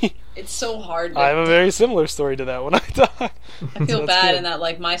 It's so hard. I have a very similar story to that when I talk. I feel That's bad good. in that,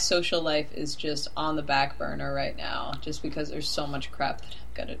 like, my social life is just on the back burner right now, just because there's so much crap that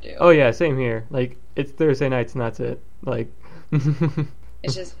I've got to do. oh yeah, same here. Like it's Thursday nights and that's it. Like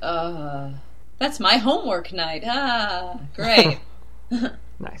It's just, that's my homework night. Great.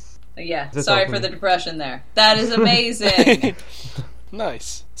 nice. Yeah, That's sorry awesome. for the depression there. That is amazing.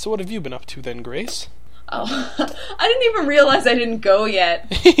 Nice. So what have you been up to then, Grace? Oh, I didn't even realize I didn't go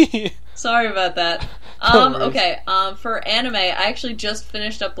yet. Sorry about that. No worries. Okay, for anime, I actually just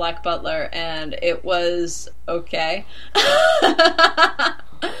finished up Black Butler, and it was okay.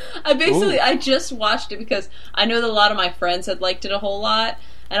 I just watched it because I know that a lot of my friends had liked it a whole lot,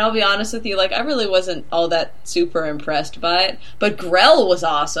 and I'll be honest with you, like, I really wasn't all that super impressed by it, but Grell was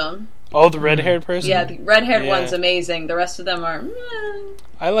awesome. Oh, the red-haired person? Yeah, the red-haired Yeah. one's amazing. The rest of them are,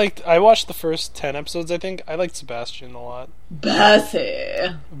 I watched the first 10 episodes, I think. I liked Sebastian a lot. Bassy.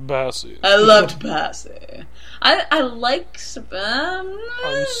 Basu. I loved Bassy. I like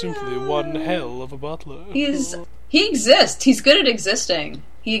I'm simply one hell of a butler. He exists. He's good at existing.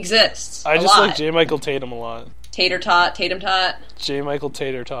 He exists. I a just lot. like J. Michael Tatum a lot. Tatum Tot. J. Michael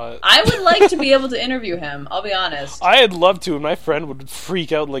Tater Tot. I would like to be able to interview him. I'll be honest. I'd love to, and my friend would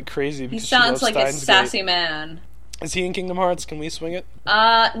freak out like crazy He because she sounds loves like a Steins sassy Gate. man. Is he in Kingdom Hearts? Can we swing it?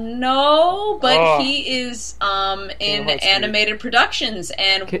 No, but Oh. he is in Hearts animated productions,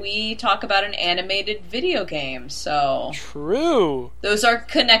 and Ca- we talk about an animated video game. So True. those are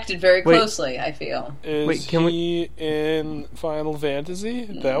connected very Wait. closely. I feel Is Wait, can he in Final Fantasy?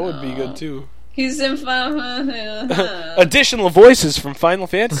 That would be good too. he's in. Additional voices from Final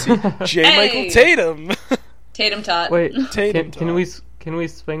Fantasy. J. Hey. Michael Tatum. Tatum Tot. Wait, Tatum can we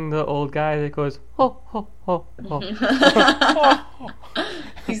swing the old guy that goes ho ho ho ho?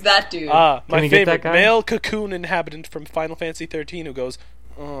 He's that dude. My we get that favorite guy? male cocoon inhabitant from Final Fantasy 13 who goes,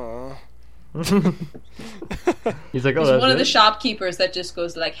 "Aw." He's like, oh, He's that's one of the it? shopkeepers that just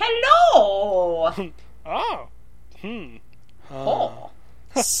goes like, "Hello, Oh. oh,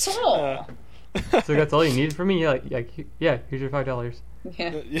 so." So that's all you needed from me? Yeah, here's your $5.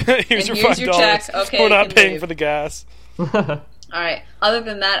 Yeah. Yeah, here's And your here's your $5. check. Okay, We're you not can paying leave. for the gas. All right. Other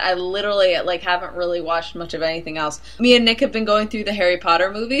than that, I literally haven't really watched much of anything else. Me and Nick have been going through the Harry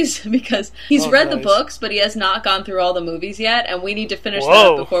Potter movies because he's read the books, but he has not gone through all the movies yet, and we need to finish that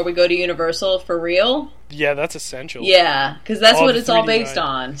up before we go to Universal for real. Yeah, that's essential. Yeah, because that's what it's all 3D based ride.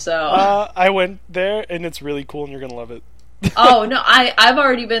 on. So I went there, and it's really cool, and you're gonna love it. oh no, I've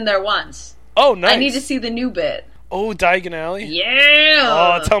already been there once. Oh, nice. I need to see the new bit. Oh, Diagon Alley?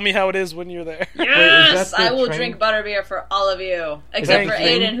 Yeah! Oh, tell me how it is when you're there. Yes! that the I will train? drink butterbeer for all of you. Except for the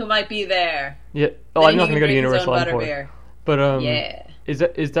train? Aiden, who might be there. Yeah. Oh, Then I'm not he going to go to can bring his Universal. own I'm poor. butterbeer. But Yeah. is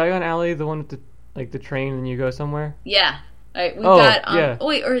Diagon Alley the one with the train and you go somewhere? Yeah. Alright, we've Oh, got yeah.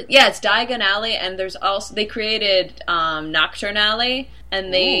 it's Diagon Alley, and there's also they created Nocturne Alley,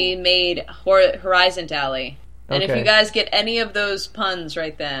 and they made Horizon Alley. And if Okay. you guys get any of those puns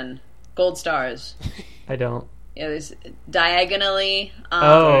right then, gold stars. I don't. Yeah, there's diagonally,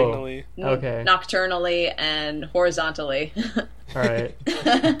 Diagonally. Okay. nocturnally, and horizontally. All right.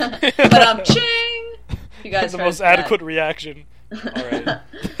 But ching! You guys The heard most that. adequate reaction. Alright.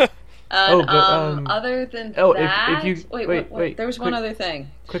 And, but, other than oh, that, if you wait, there was one other thing.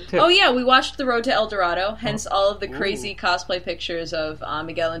 Quick tip. Oh yeah, we watched The Road to El Dorado. Hence all of the crazy cosplay pictures of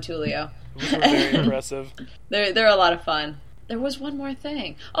Miguel and Tulio. Those were very impressive. They're a lot of fun. There was one more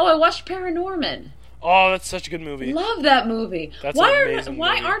thing. Oh, I watched Paranorman. Oh, that's such a good movie. Love that movie. That's why an amazing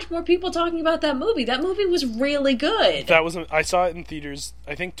movie. aren't more people talking about that movie? That movie was really good. I saw it in theaters,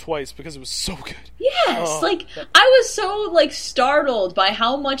 I think twice, because it was so good. Yes, Oh. I was so startled by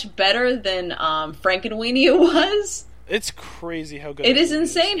how much better than Frankenweenie it was. It's crazy how good It that is movie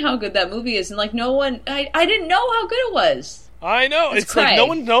insane how good that movie is, and no one, I didn't know how good it was. I know. It's It's like no Craig.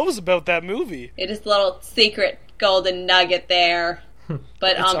 one knows about that movie. It is the little secret golden nugget there.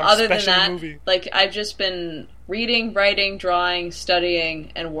 But It's our other than special that, movie. I've just been reading, writing, drawing,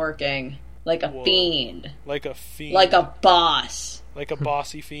 studying, and working like a Whoa. fiend, Like a fiend. like a boss. Like a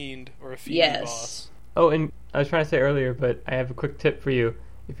bossy fiend or a fiendy Yes. boss. Oh, and I was trying to say earlier, but I have a quick tip for you.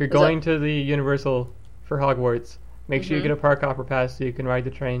 If you're What's going up? to the Universal for Hogwarts, make sure you get a park hopper pass so you can ride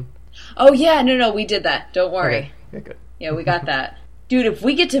the train. Oh yeah, no, we did that. Don't worry. Okay, good. Yeah, we got that. Dude, if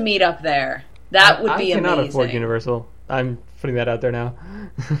we get to meet up there, that would be I cannot amazing. afford Universal. I'm putting that out there now.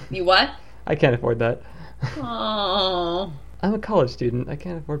 You what? I can't afford that. Oh, I'm a college student. I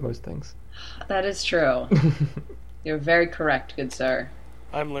can't afford most things. that is true. You're very correct, good sir.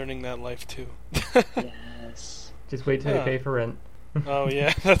 I'm learning that life too. Yes. Just wait till Yeah. you pay for rent. Oh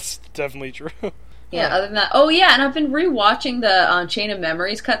yeah, that's definitely true. Yeah, other than that, oh yeah, and I've been rewatching the Chain of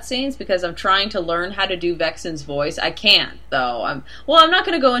Memories cutscenes because I'm trying to learn how to do Vexen's voice. I can't, though. I'm not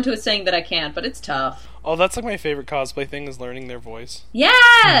going to go into it saying that I can't, but it's tough. Oh, that's like my favorite cosplay thing is learning their voice.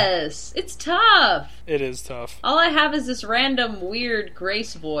 Yes! It's tough. It is tough. All I have is this random, weird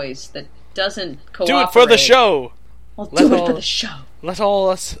Grace voice that doesn't cooperate. Do it for the show. I'll Let do it all- for the show. Let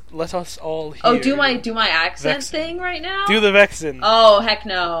us all hear. Oh, do my accent Vexen. thing right now? Do the Vexen. Oh, heck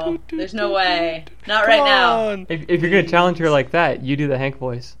no. There's no way. Not right Come now. on. If you're gonna challenge her like that, you do the Hank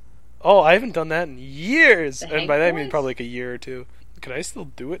voice. Oh, I haven't done that in years. The And Hank by that I mean voice? probably like a year or two. Could I still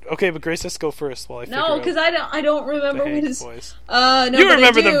do it? Okay, but Grace has to go first while I figure No, out because I don't remember the what Hank his... voice. No, You but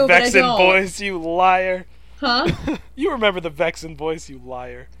remember I do, the but I Vexen don't. voice, you liar. Huh? You remember the Vexen voice, you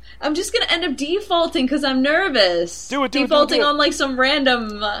liar. I'm just gonna end up defaulting because I'm nervous. Do it, do it, do it, Defaulting do it. on some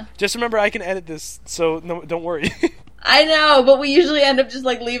random. Just remember I can edit this, so no, don't worry. I know, but we usually end up just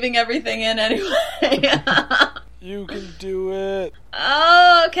leaving everything in anyway. You can do it.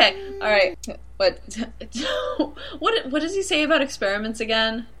 Oh, okay. All right. What does he say about experiments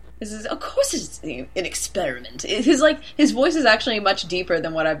again? Of course it's an experiment. His voice is actually much deeper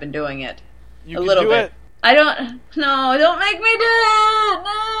than what I've been doing it. You A can little do bit. it. I don't. No, don't make me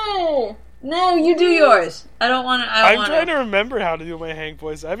do it. No, you do yours. I don't want to. I'm trying to remember how to do my Hank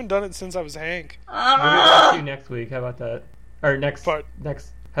voice. I haven't done it since I was Hank. We'll get back to you next week. How about that? Or next. Part.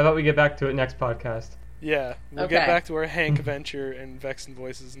 How about we get back to it next podcast? Yeah, we'll Okay. get back to our Hank adventure and Vexen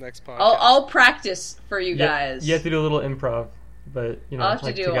voices next podcast. I'll practice for you Yeah, guys. You have to do a little improv, but I'll have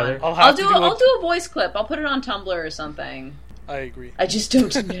to do together. one. I'll do a voice clip. I'll put it on Tumblr or something. I agree. I just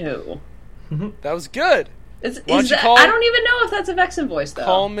don't know. That was good. I don't you call- don't even know if that's a Vexen voice though.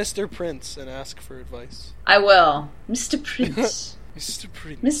 Call Mr. Prince and ask for advice. I will, Mr. Prince. Mr.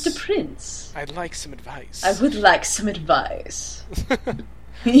 Prince. Mr. Prince. I'd like some advice. I would like some advice.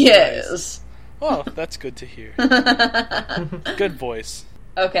 Yes. Well, that's good to hear. Good voice.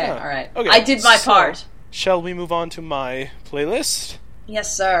 Okay. Huh. All right. Okay, I did my so- part. Shall we move on to my playlist?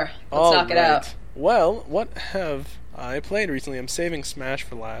 Yes, sir. Let's All knock it right. out. Well, what have I played recently? I'm saving Smash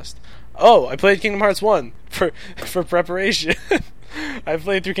for last. Oh, I played Kingdom Hearts 1 for preparation. I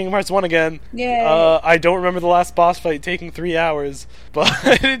played through Kingdom Hearts 1 again. Yay. I don't remember the last boss fight taking 3 hours, but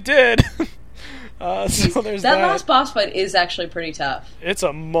it did. So there's that last boss fight is actually pretty tough. It's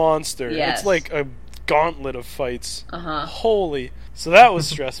a monster. Yes. It's like a gauntlet of fights. Uh-huh. Holy. So that was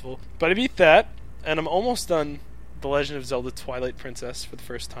stressful. But I beat that, and I'm almost done The Legend of Zelda Twilight Princess for the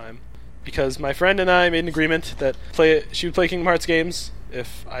first time. Because my friend and I made an agreement that she would play Kingdom Hearts games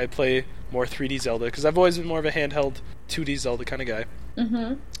if I play more 3D Zelda, because I've always been more of a handheld 2D Zelda kind of guy.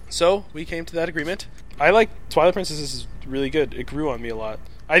 Mm-hmm. So we came to that agreement. I like Twilight Princess is really good. It grew on me a lot.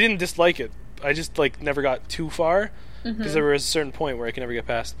 I didn't dislike it. I just never got too far, because there was a certain point where I could never get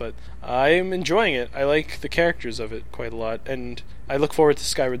past. But I'm enjoying it. I like the characters of it quite a lot, and I look forward to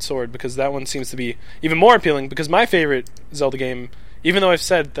Skyward Sword, because that one seems to be even more appealing. Because my favorite Zelda game, even though I've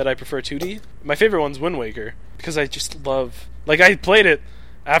said that I prefer 2D, my favorite one's Wind Waker, because I just love... I played it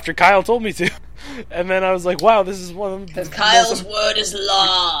after Kyle told me to, and then I was like, wow, this is one of the... Because Kyle's word is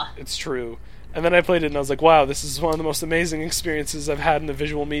law. It's true. And then I played it, and I was like, wow, this is one of the most amazing experiences I've had in the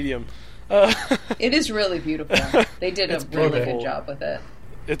visual medium. It is really beautiful. They did a really good job with it.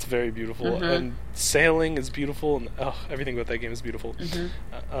 It's very beautiful, and sailing is beautiful, and everything about that game is beautiful.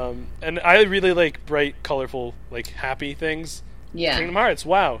 And I really like bright, colorful, happy things. Yeah. Kingdom Hearts,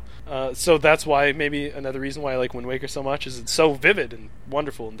 wow. So that's why, maybe another reason why I like Wind Waker so much is it's so vivid and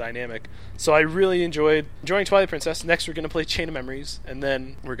wonderful and dynamic. So I really enjoying Twilight Princess. Next we're going to play Chain of Memories, and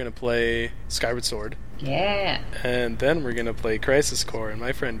then we're going to play Skyward Sword. Yeah. And then we're going to play Crisis Core, and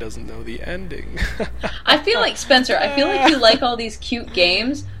my friend doesn't know the ending. I feel like, Spencer, you like all these cute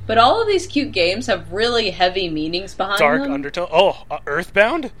games, but all of these cute games have really heavy meanings behind Dark them. undertone. Oh,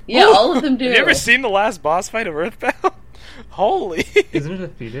 Earthbound? Yeah, Ooh. all of them do. Have you ever seen the last boss fight of Earthbound? Holy. Isn't it a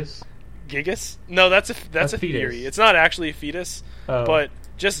fetus? Gigas? No, that's a fetus. theory. It's not actually a fetus, Oh. but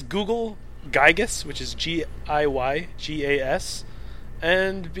just Google Gygas, which is Giygas,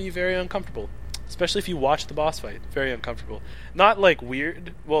 and be very uncomfortable. Especially if you watch the boss fight. Very uncomfortable. Not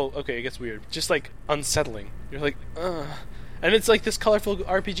weird. Well, okay, it gets weird. Just unsettling. You're like, ugh. And it's this colorful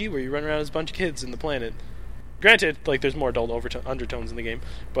RPG where you run around as a bunch of kids in the planet. Granted, there's more adult undertones in the game,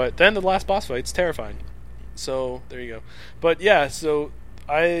 but then the last boss fight's terrifying. So, there you go. But yeah, so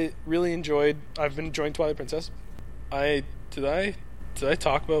I've been enjoying Twilight Princess. Did I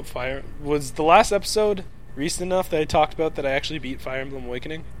talk about Fire? Was the last episode recent enough that I talked about that I actually beat Fire Emblem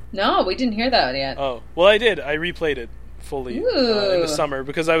Awakening? No, we didn't hear that yet. Oh, well I did. I replayed it fully in Ooh. the summer,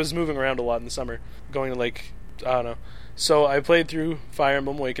 because I was moving around a lot in the summer, going to I don't know. So I played through Fire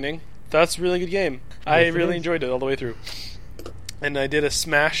Emblem Awakening. That's a really good game. I really enjoyed it all the way through. And I did a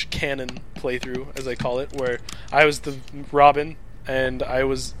Smash Canon playthrough, as I call it, where I was the Robin, and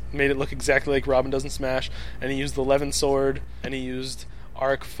made it look exactly like Robin does in Smash, and he used the Levin Sword, and he used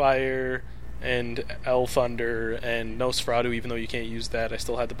Arc Fire, and El Thunder, and Nosferatu, even though you can't use that. I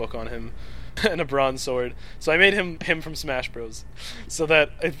still had the book on him, and a Bronze Sword. So I made him from Smash Bros. So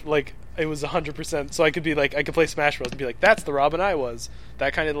that, it was 100%, so I could be I could play Smash Bros. and be that's the Robin I was.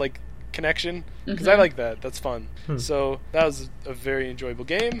 That kind of, connection, because I like that. That's fun. So that was a very enjoyable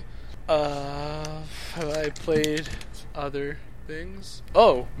game. I played other things.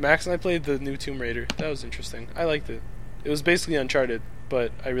 Oh, Max and I played the new Tomb Raider. That was interesting. I liked it. It was basically Uncharted,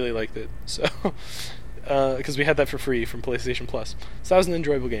 but I really liked it. So, because we had that for free from PlayStation Plus. So that was an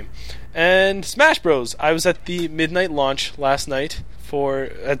enjoyable game. And Smash Bros. I was at the midnight launch last night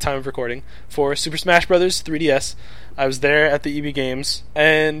at time of recording for Super Smash Bros. 3DS. I was there at the EB Games,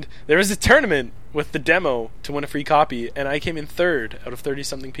 and there was a tournament with the demo to win a free copy, and I came in third out of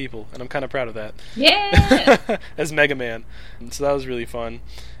 30-something people, and I'm kind of proud of that. Yeah! As Mega Man. So that was really fun.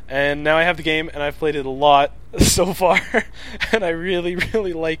 And now I have the game, and I've played it a lot so far, and I really,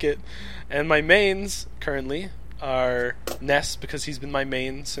 really like it. And my mains, currently, are Ness, because he's been my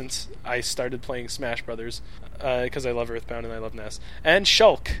main since I started playing Smash Brothers, because I love Earthbound and I love Ness. And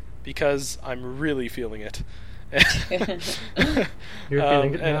Shulk, because I'm really feeling it. You're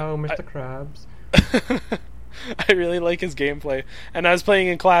feeling it now, Mr. Krabs. I really like his gameplay. And I was playing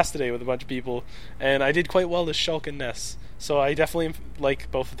in class today with a bunch of people, and I did quite well as Shulk and Ness. So I definitely like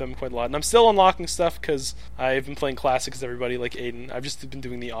both of them quite a lot. And I'm still unlocking stuff because I've been playing classics as everybody, like Aiden. I've just been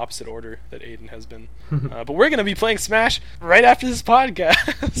doing the opposite order that Aiden has been. But we're going to be playing Smash right after this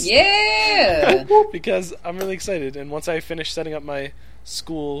podcast. Yeah! Because I'm really excited. And once I finish setting up my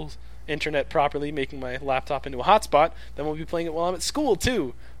school internet properly, making my laptop into a hotspot, then we'll be playing it while I'm at school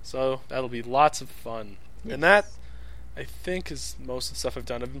too. So that'll be lots of fun. Yes. And that, I think, is most of the stuff I've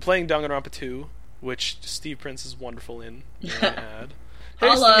done. I've been playing Danganronpa 2, which Steve Prince is wonderful in. I add.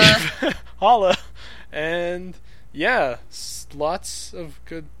 Holla! Holla! And yeah, lots of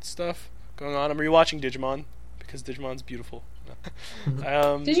good stuff going on. I'm rewatching Digimon because Digimon's beautiful.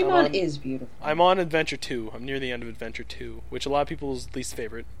 Digimon is beautiful. I'm on Adventure 2. I'm near the end of Adventure 2, which a lot of people's least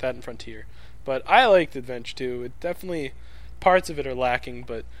favorite, that and Frontier. But I liked Adventure 2. It definitely, parts of it are lacking,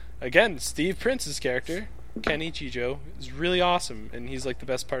 but again, Steve Prince's character, Kenny Chijo, is really awesome, and he's like the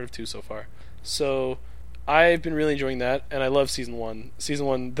best part of 2 so far. So I've been really enjoying that, and I love Season 1. Season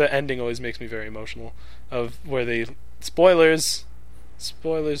 1, the ending always makes me very emotional, of where they... Spoilers for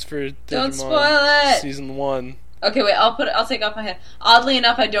Digimon. Don't spoil it! Season 1. Okay, wait, I'll take off my head. Oddly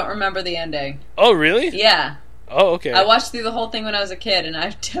enough, I don't remember the ending. Oh, really? Yeah. Oh, okay. I watched through the whole thing when I was a kid, and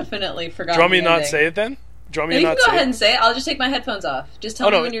I've definitely forgotten. Do you want me the to not ending. say it then? Do you want me No, to you not can go say ahead it? and say it. I'll just take my headphones off. Just tell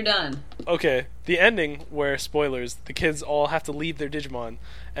Oh, me no, when you're done. Okay, the ending where, spoilers, the kids all have to leave their Digimon,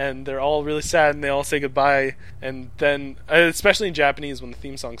 and they're all really sad, and they all say goodbye, and then, especially in Japanese, when the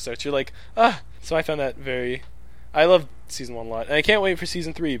theme song starts, you're like, ah! So I found that very... I love Season 1 a lot, and I can't wait for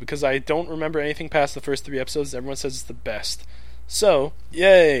Season 3, because I don't remember anything past the first 3 episodes. Everyone says it's the best. So,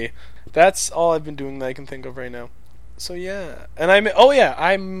 yay! That's all I've been doing that I can think of right now. So yeah, and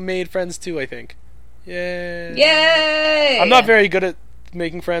I made friends too, I think. Yay! Yay! I'm not very good at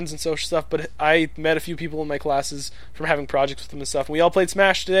making friends and social stuff, but I met a few people in my classes from having projects with them and stuff. We all played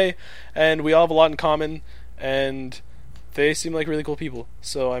Smash today, and we all have a lot in common, and they seem like really cool people,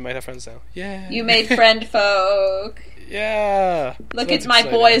 so I might have friends now. Yeah. You made friend folk. Yeah. Look That's at my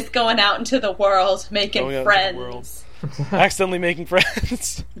exciting. boys going out into the world, making Going out into friends. the world. Accidentally making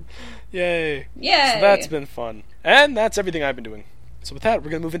friends. Yay. Yay! So that's been fun. And that's everything I've been doing. So with that, we're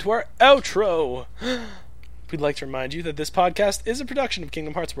going to move into our outro. We'd like to remind you that this podcast is a production of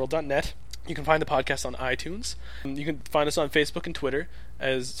KingdomHeartsWorld.net. You can find the podcast on iTunes. You can find us on Facebook and Twitter,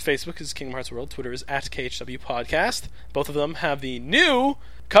 as Facebook is Kingdom Hearts World, Twitter is @KHW Podcast. Both of them have the new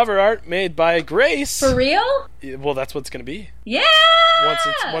cover art made by Grace. For real? Well, that's what it's going to be. Yeah!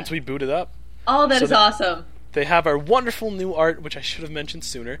 Once we boot it up. Oh, that So is that- awesome. They have our wonderful new art, which I should have mentioned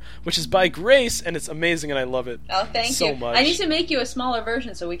sooner, which is by Grace, and it's amazing, and I love it. Oh, thank so you. much. I need to make you a smaller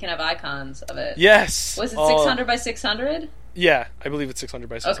version so we can have icons of it. Yes! Was it Oh, 600 by 600? Yeah, I believe it's 600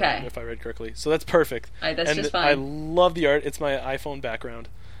 by 600, Okay. if I read correctly. So that's perfect. Alright, that's and just I fine. love the art. It's my iPhone background.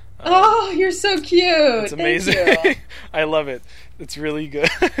 Oh, you're so cute. It's amazing. Thank you. I love it. It's really good.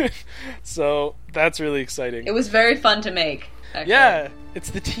 So that's really exciting. It was very fun to make. Actually. Yeah, it's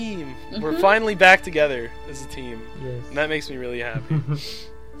the team. We're Mm-hmm. finally back together as a team. Yes. And that makes me really happy.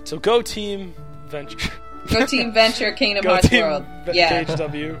 So go Team Venture. Go Team Venture Kingdom Go Hearts Team World. Yeah,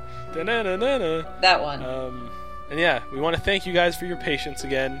 KHW. Da-na-na-na-na. that one. And yeah, we want to thank you guys for your patience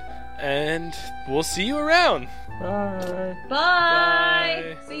again. And we'll see you around. Bye.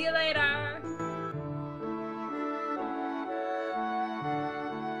 Bye. Bye. See you later.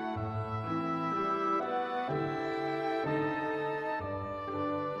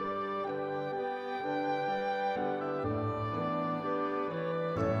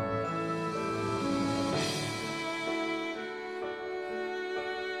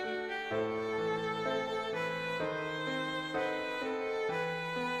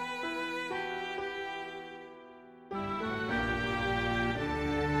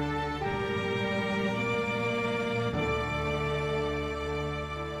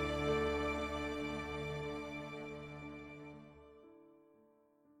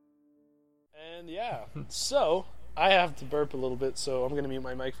 And yeah, so I have to burp a little bit, so I'm going to mute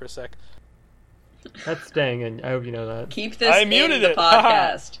my mic for a sec. That's staying in. I hope you know that. Keep this I in muted the it.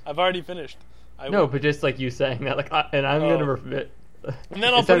 podcast. I've already finished. No, but just like you saying that, like, and I'm Oh. gonna. And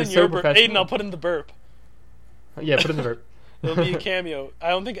then I'll put in your burp. Aiden, I'll put in the burp. Yeah, put in the burp. It'll be a cameo. I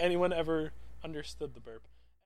don't think anyone ever understood the burp.